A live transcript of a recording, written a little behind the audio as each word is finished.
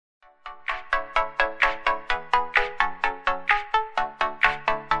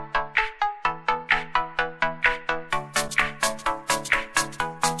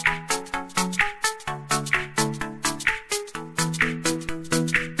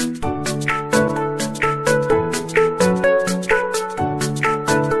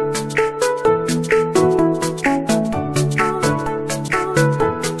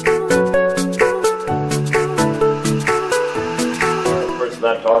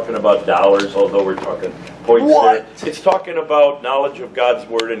talking about dollars, although we're talking points there. It's talking about knowledge of God's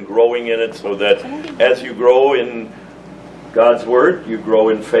Word and growing in it, so that as you grow in God's Word, you grow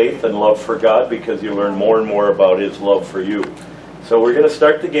in faith and love for God, because you learn more and more about His love for you. So we're going to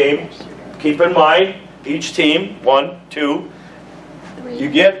start the game. Keep in mind, each team, 1, 2, you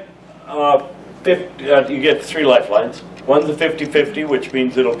get 3 lifelines. One's a 50-50, which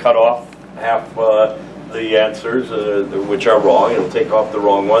means it'll cut off half the answers, which are wrong. It'll take off the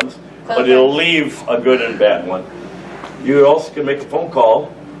wrong ones, but it'll leave a good and bad one. You also can make a phone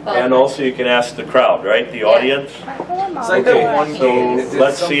call, and also you can ask the crowd, right? The audience. It's like that one game. So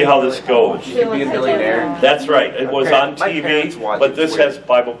let's see how this goes. You can be a millionaire. That's right. It was on TV, but this has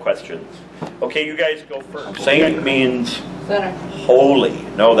Bible questions. Okay, you guys go first. Saint means holy.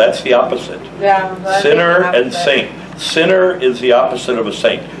 No, that's the opposite. Yeah. Sinner and saint. Sinner is the opposite of a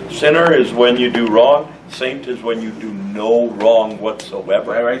saint. Sinner is when you do wrong. Saint is when you do no wrong whatsoever.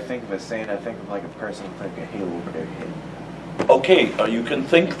 Whenever I think of a saint, I think of like a person with like a halo over their head. Okay, you can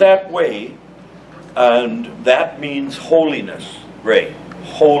think that way, and that means holiness, Ray.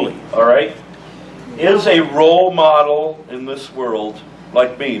 Holy, all right? Is a role model in this world,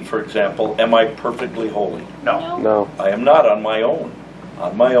 like me, for example, am I perfectly holy? No. No. I am not on my own.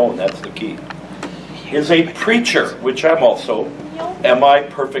 On my own, that's the key. Is a preacher, which I'm also, am I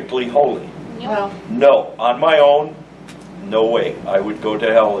perfectly holy? No. No. On my own, no way. I would go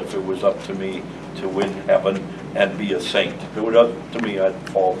to hell if it was up to me to win heaven and be a saint. If it was up to me, I'd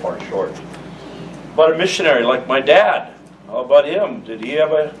fall far short. But a missionary like my dad, how about him? Did he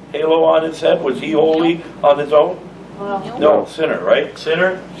have a halo on his head? Was he holy on his own? No, sinner, right?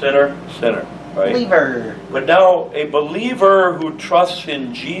 Sinner, sinner, sinner, right? Believer. But now, a believer who trusts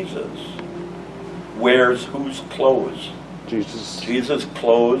in Jesus wears whose clothes? Jesus. Jesus'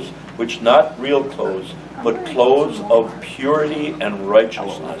 clothes, which not real clothes, but clothes of purity and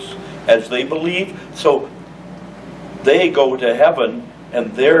righteousness. As they believe, so they go to heaven,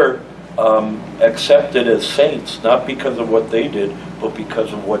 and they're accepted as saints, not because of what they did, but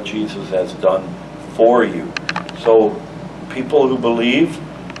because of what Jesus has done for you. So people who believe,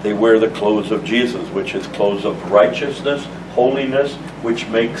 they wear the clothes of Jesus, which is clothes of righteousness, holiness, which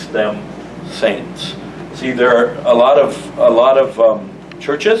makes them saints. See, there are a lot of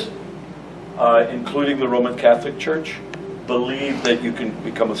churches, including the Roman Catholic Church, believe that you can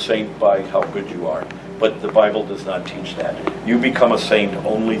become a saint by how good you are. But the Bible does not teach that. You become a saint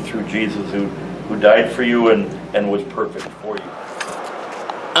only through Jesus, who died for you and was perfect for you.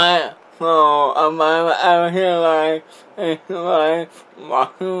 So I'm out here like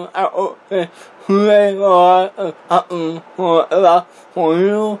walking out for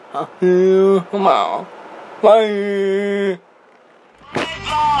you. I'll see you tomorrow. Bye.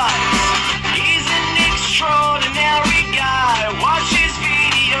 He's an extraordinary guy. Watch